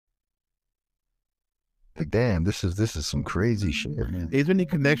like, damn, this is some crazy shit, man. Is there any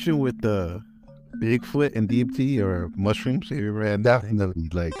connection with the Bigfoot and DMT or mushrooms? Have you ever had Definitely,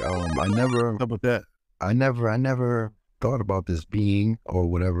 like, I never, How about that? I never thought about this being or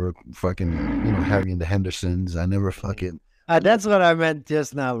whatever, fucking, you know, Harry and the Hendersons. I never fucking, That's what I meant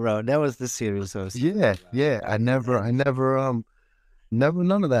just now, bro. That was the series. yeah, I never, never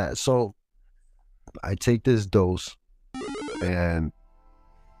none of that. So I take this dose and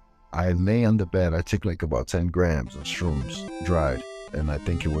I lay on the bed. I took like about 10 grams of shrooms dried, and I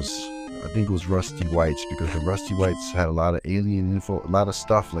think it was Rusty Whites, because the Rusty Whites had a lot of alien info, a lot of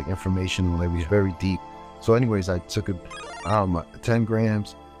stuff, like information, like it was very deep. So anyways, I took 10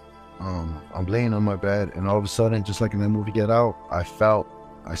 grams. I'm laying on my bed, and all of a sudden, just like in that movie Get Out, I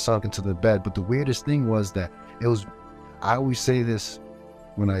sunk into the bed. But the weirdest thing was that I always say this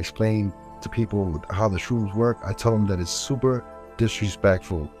when I explain to people how the shrooms work. I tell them that it's super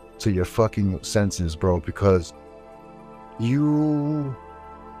disrespectful to your fucking senses, bro, because you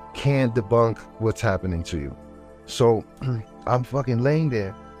can't debunk what's happening to you. So I'm fucking laying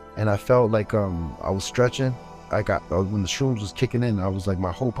there, and I felt like I was stretching. I got when the shrooms was kicking in, I was like,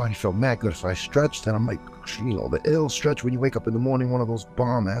 my whole body felt mad good. So I stretched, and I'm like, you know, the ill stretch when you wake up in the morning, one of those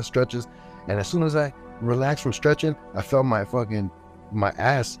bomb ass stretches. And as soon as I relaxed from stretching, I felt my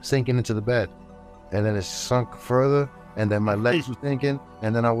ass sinking into the bed, and then it sunk further, and then my legs were sinking,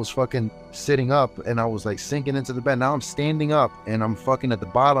 and then I was fucking sitting up, and I was like sinking into the bed. Now I'm standing up, and I'm fucking at the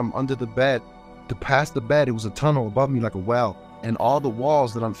bottom under the bed. To pass the bed, it was a tunnel above me like a well, and all the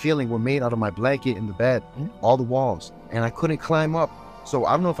walls that I'm feeling were made out of my blanket in the bed, all the walls, and I couldn't climb up. So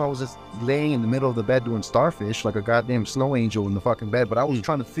I don't know if I was just laying in the middle of the bed doing starfish like a goddamn snow angel in the fucking bed, but I was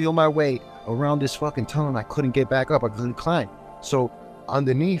trying to feel my way around this fucking tunnel, and I couldn't get back up. I couldn't climb. So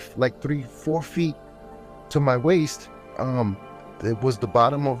underneath, like 3-4 feet to my waist, it was the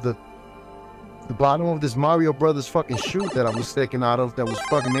bottom of this Mario Brothers fucking chute that I was sticking out of, that was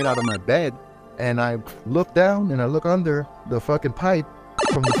fucking made out of my bed. And I look down and I look under the fucking pipe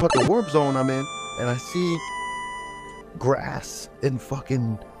from the fucking warp zone I'm in, and I see grass and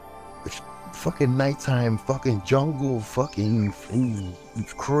fucking nighttime fucking jungle fucking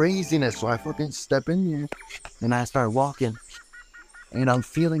craziness. So I fucking step in here and I start walking, and I'm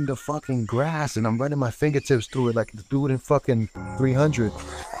feeling the fucking grass, and I'm running my fingertips through it like the dude in fucking 300.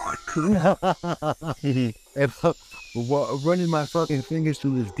 And running my fucking fingers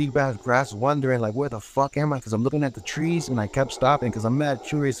through this deep ass grass, wondering like, where the fuck am I? Because I'm looking at the trees, and I kept stopping because I'm mad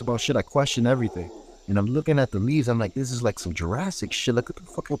curious about shit. I question everything, and I'm looking at the leaves. I'm like, this is like some Jurassic shit. Look at the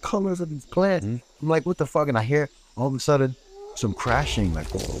fucking colors of these plants. I'm like, what the fuck? And I hear all of a sudden some crashing, like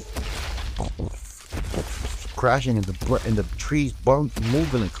crashing, and the trees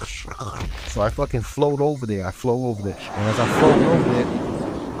moving. So I fucking float over there. And as I float over there,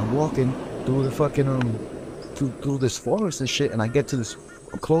 I'm walking through the fucking through this forest and shit, and I get to this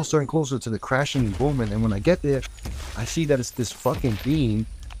closer and closer to the crashing and booming. And when I get there, I see that it's this fucking being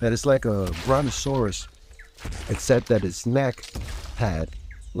that is like a brontosaurus, except that its neck had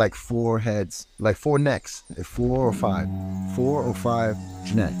like 4 heads, like 4 necks, 4 or 5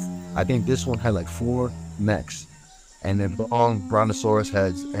 necks. I think this one had like 4 necks, and then long brontosaurus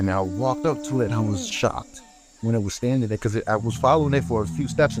heads. And I walked up to it, and I was shocked when it was standing there, because I was following it for a few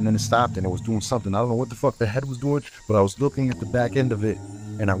steps, and then it stopped, and it was doing something. I don't know what the fuck the head was doing, but I was looking at the back end of it,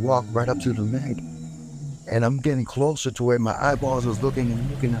 and I walked right up to the neck, and I'm getting closer to it. My eyeballs was looking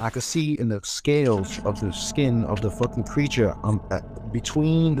and looking, and I could see in the scales of the skin of the fucking creature,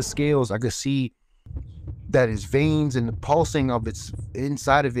 between the scales, I could see that its veins and the pulsing of its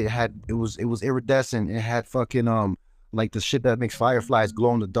inside of it was iridescent. It had fucking like the shit that makes fireflies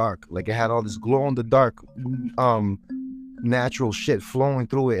glow in the dark. Like it had all this glow in the dark natural shit flowing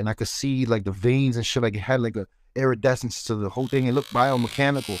through it, and I could see like the veins and shit. Like it had like a iridescence to the whole thing. It looked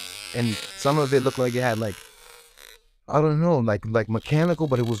biomechanical, and some of it looked like it had like, I don't know, like mechanical,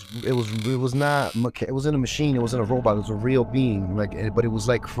 but it was not. It wasn't a machine. It wasn't a robot. It was a real being. But it was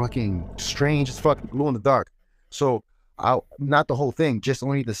like fucking strange as fucking glow in the dark. So not the whole thing, just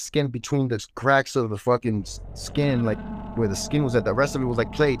only the skin between the cracks of the fucking skin, like where the skin was at. The rest of it was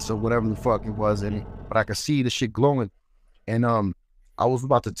like plates or whatever the fuck it was in it. But I could see the shit glowing, and I was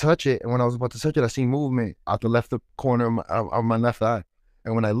about to touch it, and when I was about to touch it, I seen movement out the left corner of my left eye,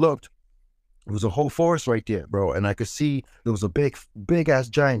 and when I looked, it was a whole forest right there, bro, and I could see there was a big ass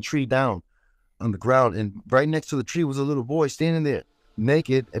giant tree down on the ground, and right next to the tree was a little boy standing there,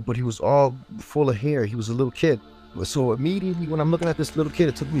 naked, but he was all full of hair. He was a little kid. So immediately when I'm looking at this little kid,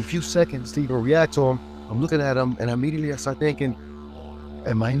 it took me a few seconds to even react to him. I'm looking at him, and immediately I start thinking,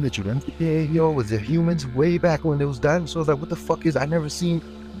 am I in the Jurassic? Yeah, yo, was there humans way back when there was dinosaurs? Like, what the fuck is, I never seen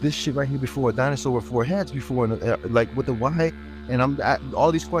this shit right here before, a dinosaur with 4 heads before, and, like with the why, and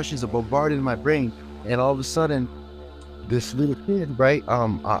all these questions are bombarded in my brain, and all of a sudden, this little kid, right?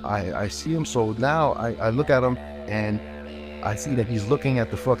 I see him, so now I look at him, and I see that he's looking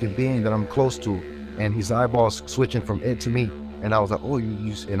at the fucking being that I'm close to, and his eyeballs switching from it to me, and I was like, oh,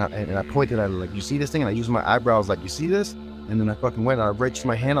 and I pointed at it like, you see this thing? And I used my eyebrows like, you see this? And then I fucking went, and I reached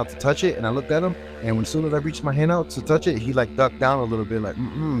my hand out to touch it, and I looked at him, and as soon as I reached my hand out to touch it, he like ducked down a little bit,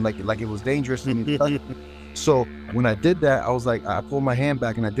 like it was dangerous for me to touch it. So when I did that, I was like, I pulled my hand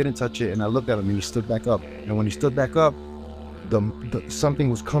back and I didn't touch it, and I looked at him and he stood back up. And when he stood back up, something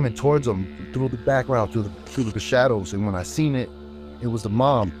was coming towards him through the background, through the shadows. And when I seen it, it was the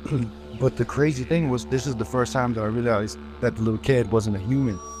mom. But the crazy thing was, this is the first time that I realized that the little kid wasn't a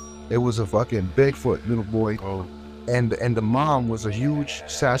human. It was a fucking Bigfoot little boy. Oh. And the mom was a huge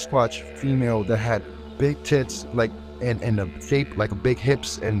Sasquatch female that had big tits, like, and a shape like a big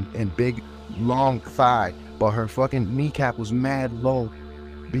hips and big long thigh, but her fucking kneecap was mad low,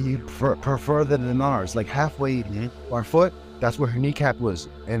 further than ours, like halfway our foot. That's where her kneecap was.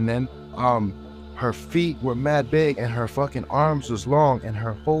 And then her feet were mad big, and her fucking arms was long, and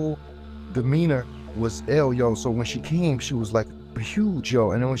her whole demeanor was ill, yo. So when she came, she was like huge,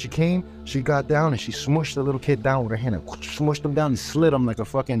 yo. And then when she came, she got down and she smushed the little kid down with her hand, and smushed him down and slid him like a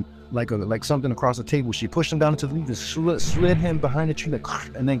fucking like something across the table. She pushed him down into the leaves and slid him behind the tree, like,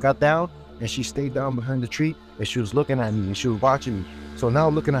 and then got down. And she stayed down behind the tree, and she was looking at me, and she was watching me. So now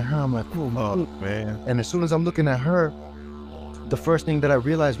looking at her, I'm like, oh man. And as soon as I'm looking at her, the first thing that I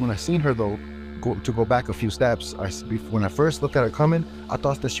realized when I seen her, though, to go back a few steps, when I first looked at her coming, I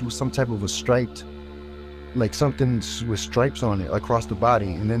thought that she was some type of a striped, like something with stripes on it across the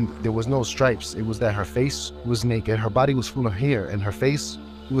body. And then there was no stripes. It was that her face was naked, her body was full of hair, and her face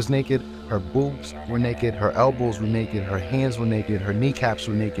was naked, her boobs were naked, her elbows were naked, her hands were naked, her kneecaps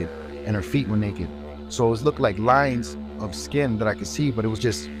were naked, and her feet were naked. So it looked like lines of skin that I could see, but it was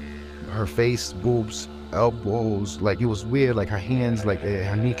just her face, boobs, elbows. Like, it was weird, like her hands, like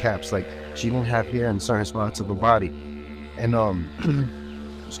her kneecaps, like she didn't have hair in certain spots of her body. And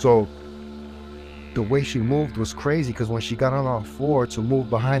so the way she moved was crazy, because when she got on all four to move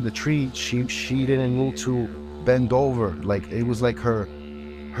behind the tree, she didn't move to bend over. Like, it was like her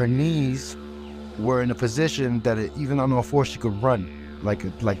knees were in a position that even on all four she could run.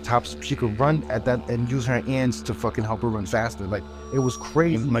 Like tops, she could run at that and use her hands to fucking help her run faster. Like, it was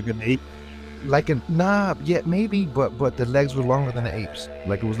crazy. Like an ape? Yeah, maybe, but the legs were longer than the apes.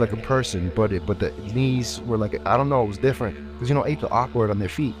 Like, it was like a person, but the knees were like, I don't know, it was different. Because, apes are awkward on their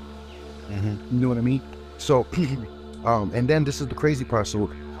feet. You know what I mean? So, and then this is the crazy part.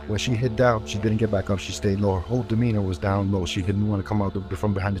 So when she hit down, she didn't get back up. She stayed low. Her whole demeanor was down low. She didn't want to come out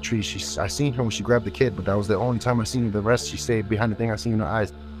from behind the tree. I seen her when she grabbed the kid, but that was the only time I seen her. The rest, she stayed behind the thing. I seen in her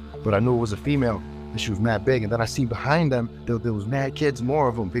eyes, but I knew it was a female, and she was mad big. And then I see behind them, there was mad kids, more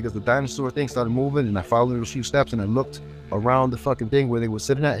of them, because the dinosaur thing started moving, and I followed her a few steps, and I looked around the fucking thing where they were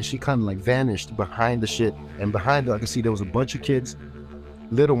sitting at, and she kind of like vanished behind the shit. And behind her, I could see there was a bunch of kids,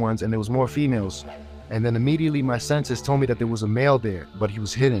 little ones, and there was more females. And then immediately my senses told me that there was a male there, but he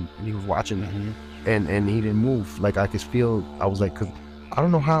was hidden and he was watching me, and he didn't move. Like, I could feel, I was like, 'cause I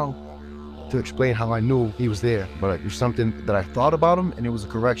don't know how to explain how I knew he was there, but it was something that I thought about him, and it was a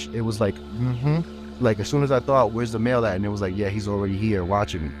correction. It was like, like, as soon as I thought, where's the male at? And it was like, yeah, he's already here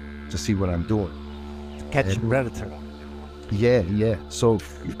watching me to see what I'm doing. Catch a predator. Yeah. So,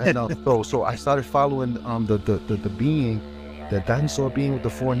 and, so I started following the being, the dinosaur being with the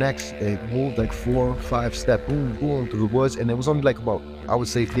 4 necks. It moved like 4 or 5 steps, boom, boom, through the woods. And it was only like about, I would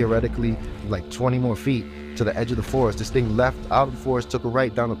say theoretically, like 20 more feet to the edge of the forest. This thing left out of the forest, took a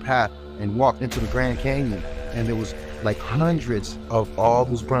right down the path, and walked into the Grand Canyon. And there was like hundreds of all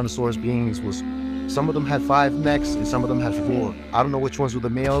those brontosaurus beings. Some of them had 5 necks and some of them had 4. I don't know which ones were the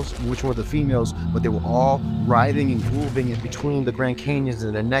males and which were the females, but they were all riding and moving in between the Grand Canyons,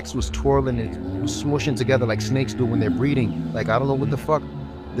 and their necks was twirling and smushing together like snakes do when they're breeding. Like, I don't know what the fuck.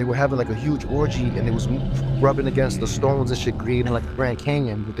 They were having like a huge orgy, and they was rubbing against the stones and shit, creating like a Grand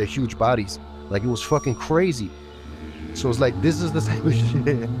Canyon with their huge bodies. Like, it was fucking crazy. So it's like, this is the type of shit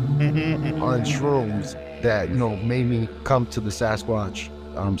on shrooms that, made me come to the Sasquatch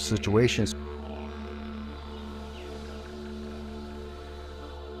situations.